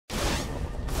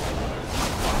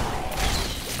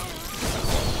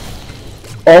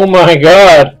Oh my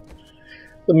god!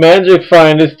 The magic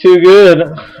find is too good.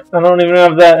 I don't even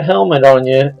have that helmet on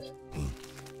yet.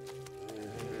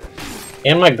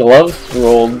 And my gloves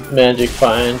rolled magic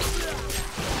find.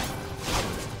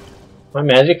 My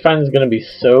magic find is gonna be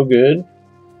so good.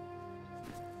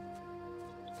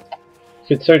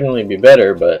 Could certainly be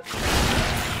better, but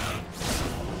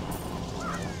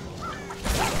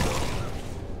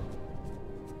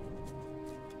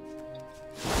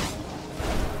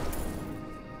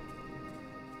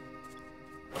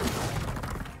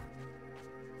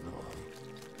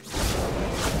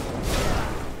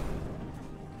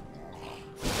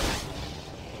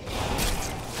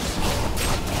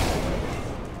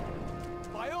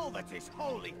is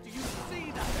holy. Do you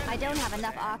see that? I don't have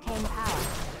enough arcane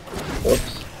power.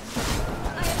 whoops.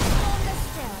 I am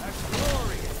stronger still. A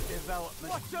glorious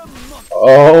development. What a month.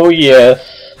 Oh yes.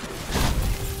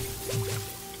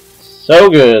 So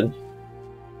good.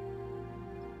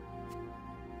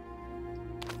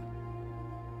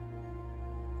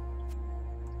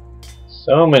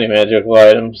 So many magical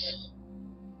items.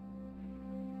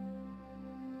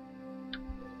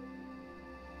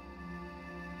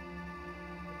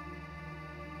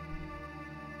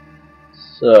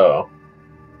 So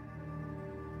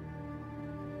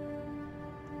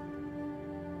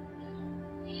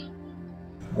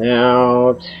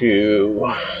now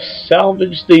to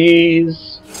salvage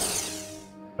these.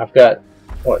 I've got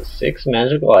what, 6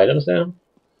 magical items now?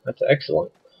 That's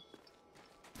excellent.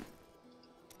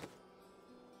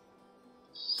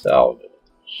 Salvage,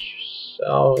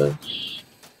 salvage,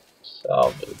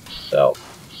 salvage, salvage,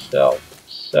 salvage,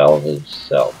 salvage,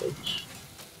 salvage.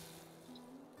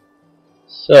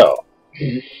 So,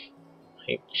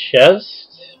 a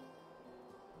chest,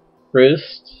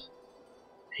 wrist,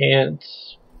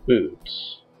 pants,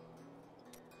 boots.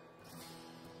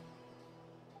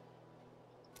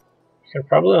 I can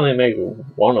probably only make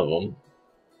one of them.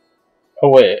 Oh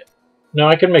wait, no,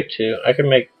 I can make 2. I can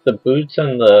make the boots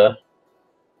and the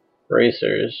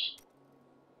bracers.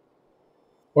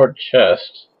 Or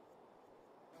chest.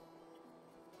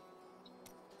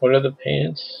 What are the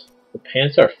pants? The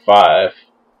pants are 5.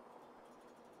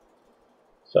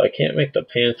 So I can't make the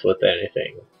pants with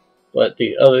anything. But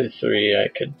the other 3 I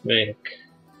could make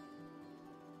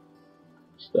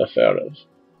stuff out of.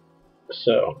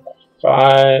 So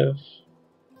 5.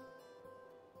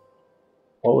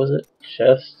 What was it?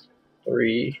 Chest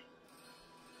 3.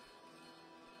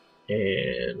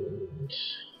 And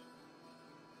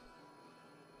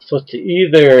so it's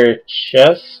either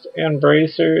chest and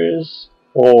bracers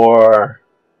or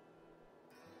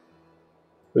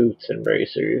boots and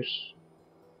bracers.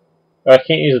 I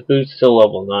can't use boots till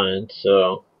level 9,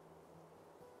 so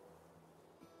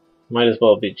might as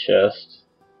well be chest.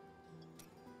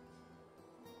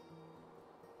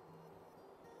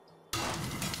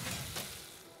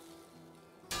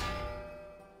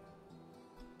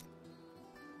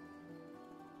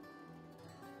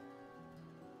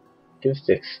 Gives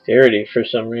dexterity for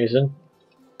some reason.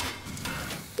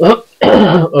 Oh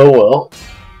well.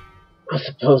 I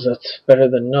suppose that's better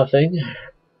than nothing.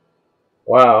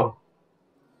 Wow.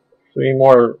 3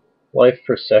 more life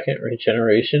per second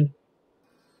regeneration.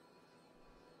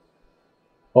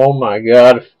 Oh my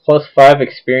god. Plus 5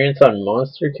 experience on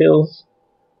monster kills?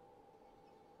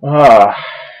 Ah.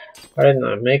 Why didn't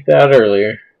I make that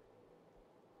earlier?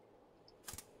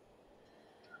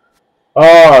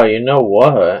 Oh, you know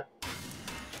what?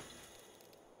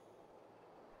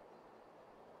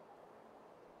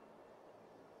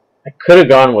 I could have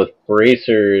gone with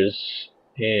bracers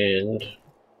and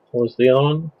what was the other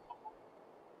one?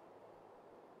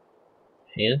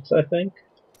 Pants, I think?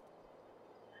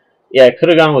 Yeah, I could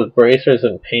have gone with bracers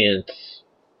and pants.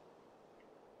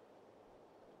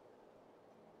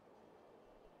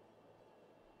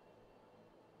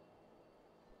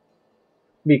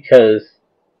 Because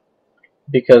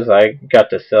I got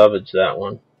to salvage that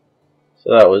one.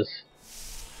 So that was...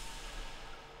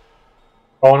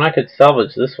 Oh, and I could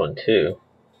salvage this one too.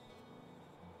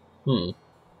 I'll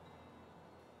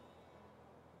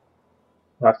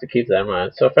have to keep that in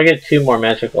mind. So if I get 2 more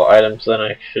magical items, then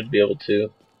I should be able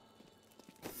to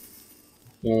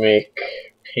make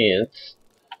pants.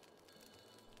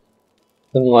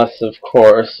 Unless, of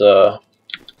course,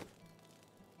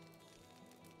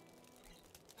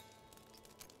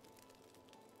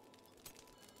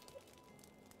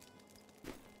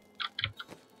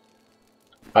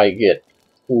 I get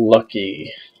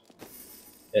lucky.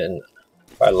 And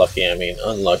by lucky, I mean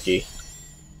unlucky.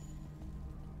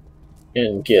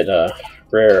 And get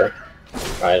rare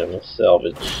item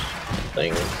salvage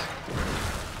things.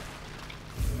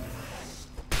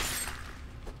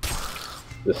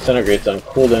 Disintegrates on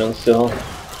cooldown still.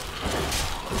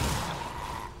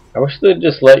 I wish they'd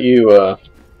just let you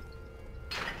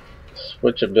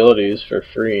switch abilities for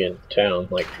free in town,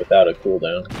 like without a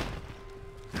cooldown.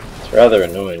 It's rather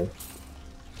annoying.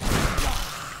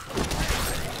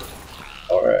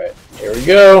 Alright, here we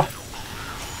go.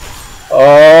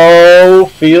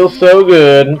 Oh, feels so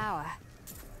good.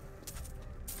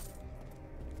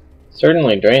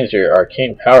 Certainly drains your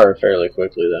arcane power fairly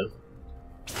quickly, though.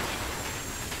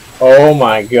 Oh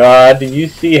my god, did you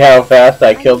see how fast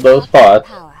I killed those pots?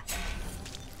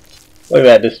 Look at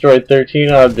that, destroyed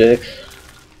 13 objects.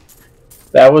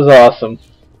 That was awesome.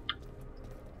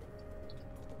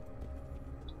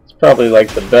 It's probably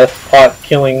like the best pot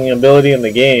killing ability in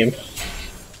the game.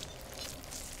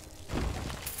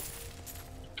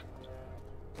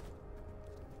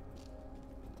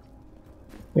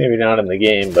 Maybe not in the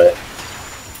game, but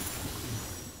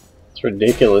it's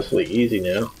ridiculously easy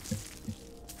now.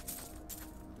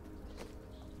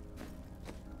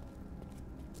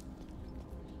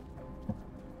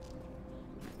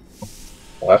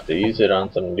 I'll have to use it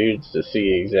on some dudes to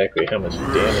see exactly how much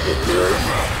damage it deals.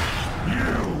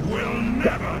 You will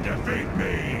never defeat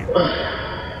me.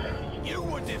 You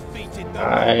were defeated the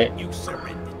moment you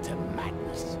surrendered to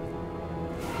madness.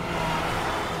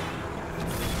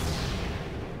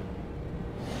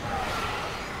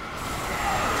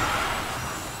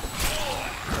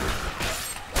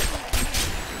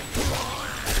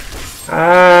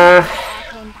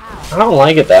 I don't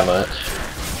like it that much.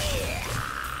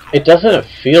 It doesn't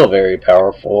feel very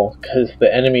powerful because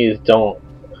the enemies don't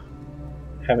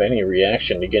have any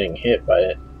reaction to getting hit by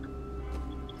it.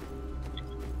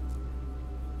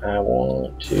 I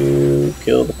want to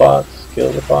kill the bots,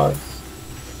 kill the bots.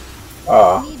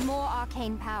 Ah. Need more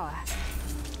arcane power.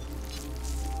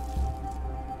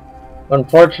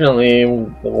 Unfortunately,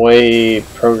 the way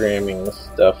programming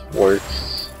stuff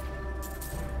works,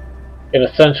 it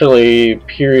essentially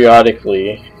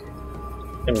periodically,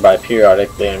 and by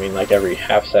periodically I mean like every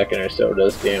half second or so,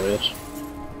 does damage.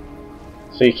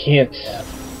 So you can't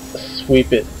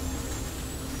sweep it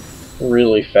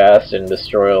really fast and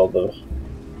destroy all the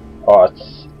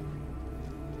pots.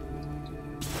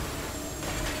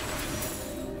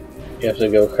 You have to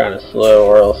go kind of slow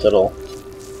or else it'll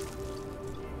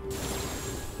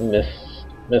miss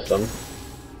them.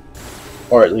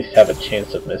 Or at least have a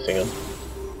chance of missing them.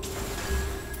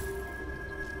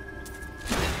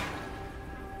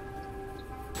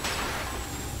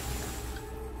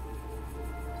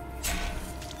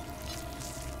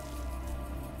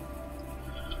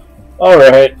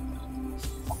 Alright.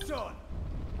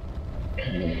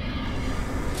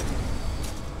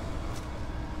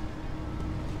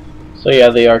 So yeah,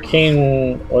 the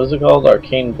arcane, what is it called?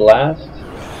 Arcane Blast?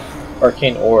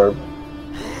 Arcane Orb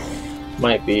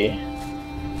might be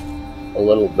a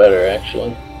little better,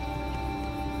 actually.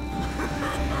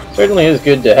 Certainly is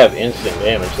good to have instant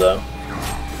damage, though.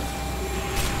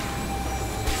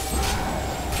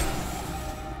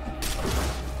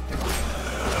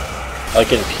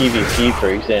 Like in PvP, for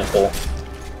example,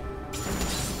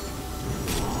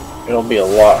 it'll be a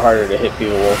lot harder to hit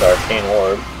people with Arcane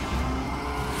Orb.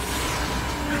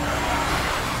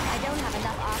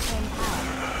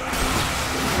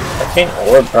 Arcane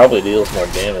Orb probably deals more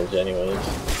damage anyways.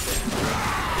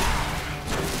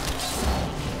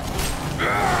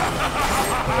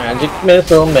 Magic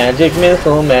Missile, Magic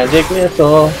Missile, Magic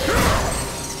Missile.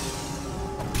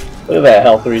 Look at that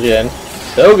health regen.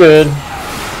 So good.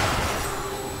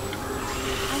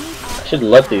 I should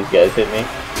let these guys hit me.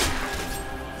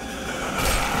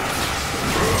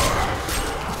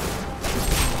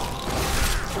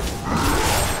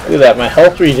 Look at that, my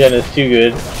health regen is too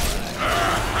good.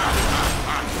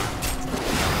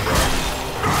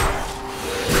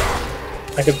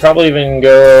 I could probably even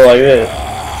go like this.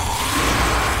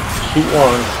 Shoot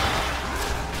one.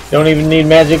 Don't even need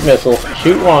magic missile.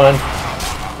 Shoot one.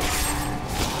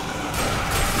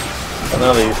 Well,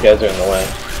 now these guys are in the way.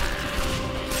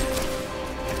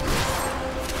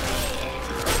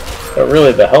 But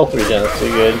really the health regen is too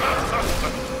good.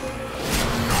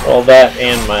 Well, that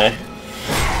and my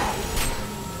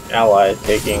ally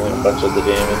taking a bunch of the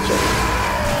damage.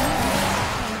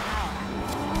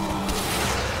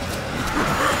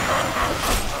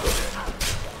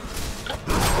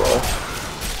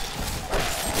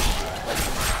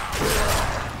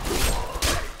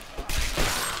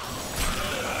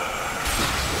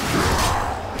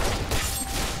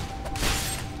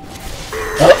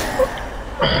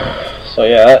 So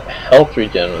yeah, that health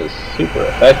regen was super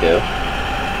effective.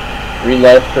 3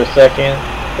 life per second,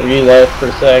 3 life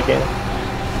per second.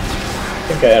 I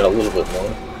think I had a little bit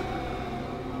more.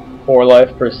 4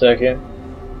 life per second.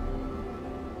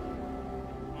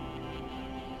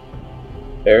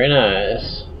 Very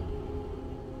nice.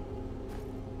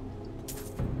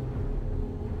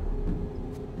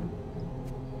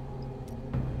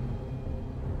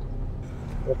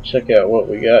 We'll check out what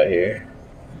we got here.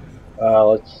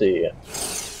 Let's see.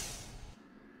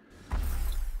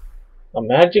 A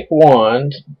magic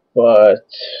wand, but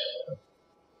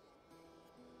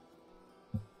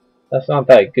that's not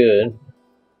that good.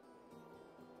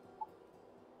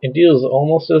 It deals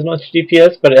almost as much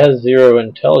DPS, but it has 0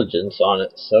 intelligence on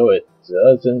it, so it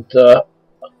doesn't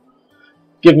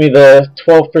give me the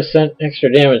 12%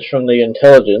 extra damage from the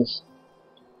intelligence.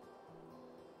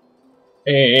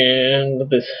 And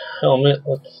this helmet,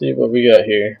 let's see what we got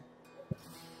here.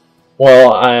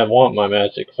 Well, I want my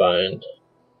magic find,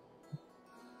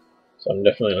 so I'm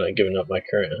definitely not giving up my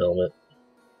current helmet.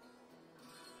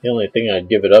 The only thing I'd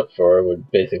give it up for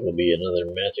would basically be another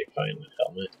magic find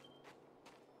helmet,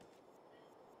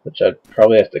 which I'd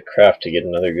probably have to craft to get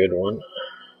another good one.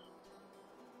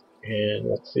 And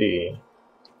let's see.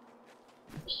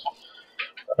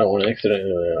 I don't want to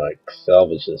accidentally like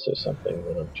salvage this or something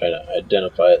when I'm trying to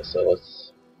identify it, so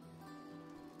let's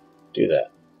do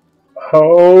that.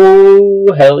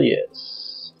 Oh, hell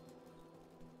yes.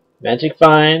 Magic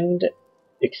find,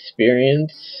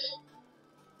 experience,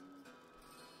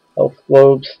 health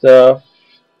globe stuff.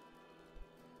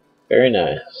 Very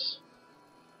nice.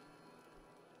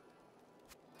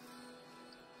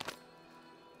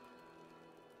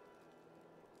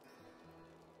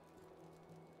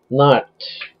 Not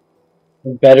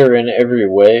better in every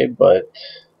way, but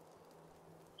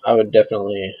I would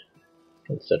definitely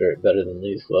consider it better than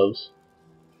these gloves.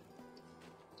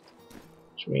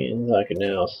 Which means I can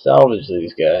now salvage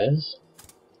these guys.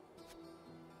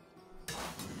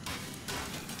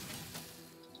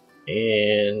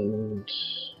 And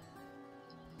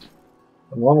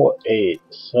I'm level 8,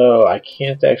 so I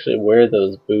can't actually wear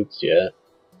those boots yet.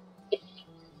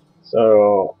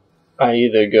 So I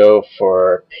either go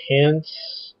for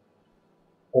pants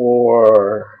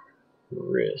or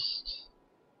wrist.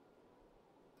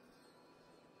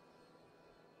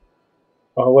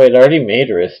 Oh wait, I already made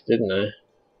wrist, didn't I?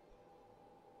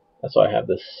 That's why I have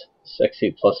this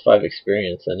sexy +5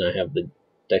 experience, and I have the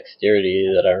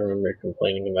dexterity that I remember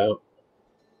complaining about.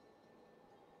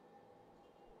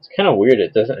 It's kind of weird,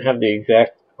 it doesn't have the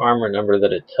exact armor number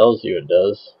that it tells you it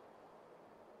does.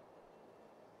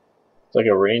 It's like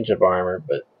a range of armor,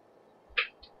 but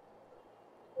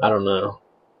I don't know.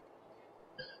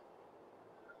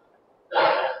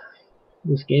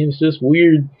 This game's just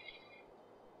weird.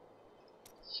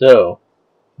 So,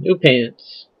 new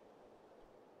pants.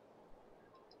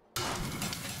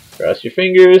 Cross your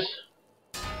fingers.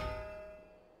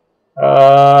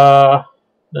 Not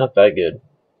that good.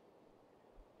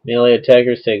 Melee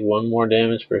attackers take 1 more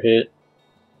damage per hit.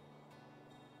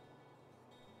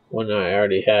 When I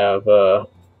already have, what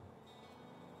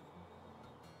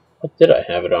did I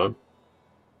have it on?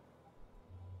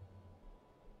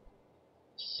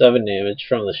 7 damage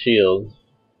from the shield,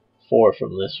 4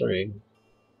 from this ring.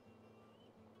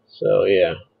 So,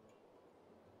 yeah.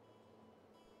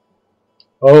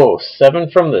 Oh, 7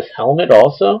 from this helmet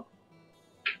also?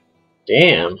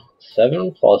 Damn.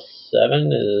 7 plus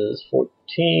 7 is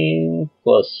 14,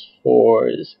 plus 4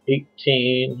 is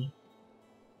 18.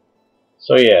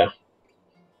 So yeah,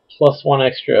 plus 1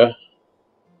 extra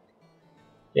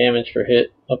damage per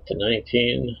hit, up to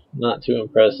 19. Not too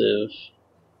impressive.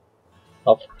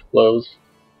 Health globe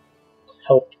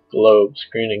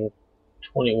screening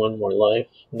 21 more life.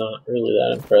 Not really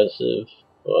that impressive,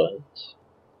 but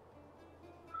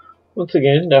once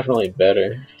again, definitely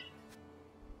better.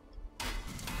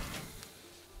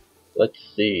 Let's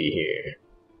see here.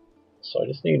 So I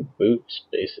just need boots,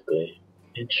 basically,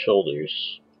 and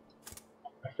shoulders.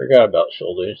 I forgot about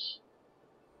shoulders.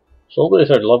 Shoulders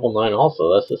are level 9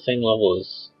 also. That's the same level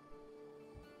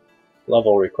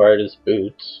required as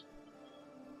boots.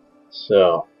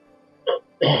 So,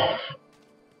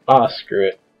 screw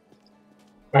it.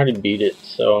 I already beat it,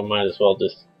 so I might as well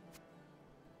just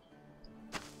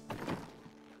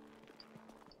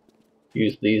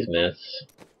use these mats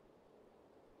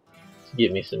to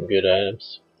get me some good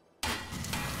items.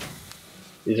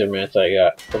 These are mats I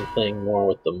got from playing more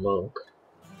with the monk.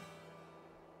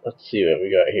 Let's see what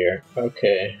we got here.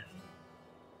 Okay.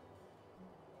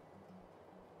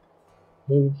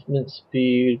 Movement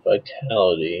speed,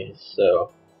 vitality.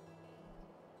 So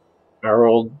I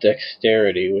rolled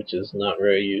dexterity, which is not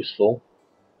very useful.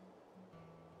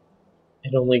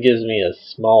 It only gives me a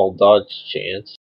small dodge chance.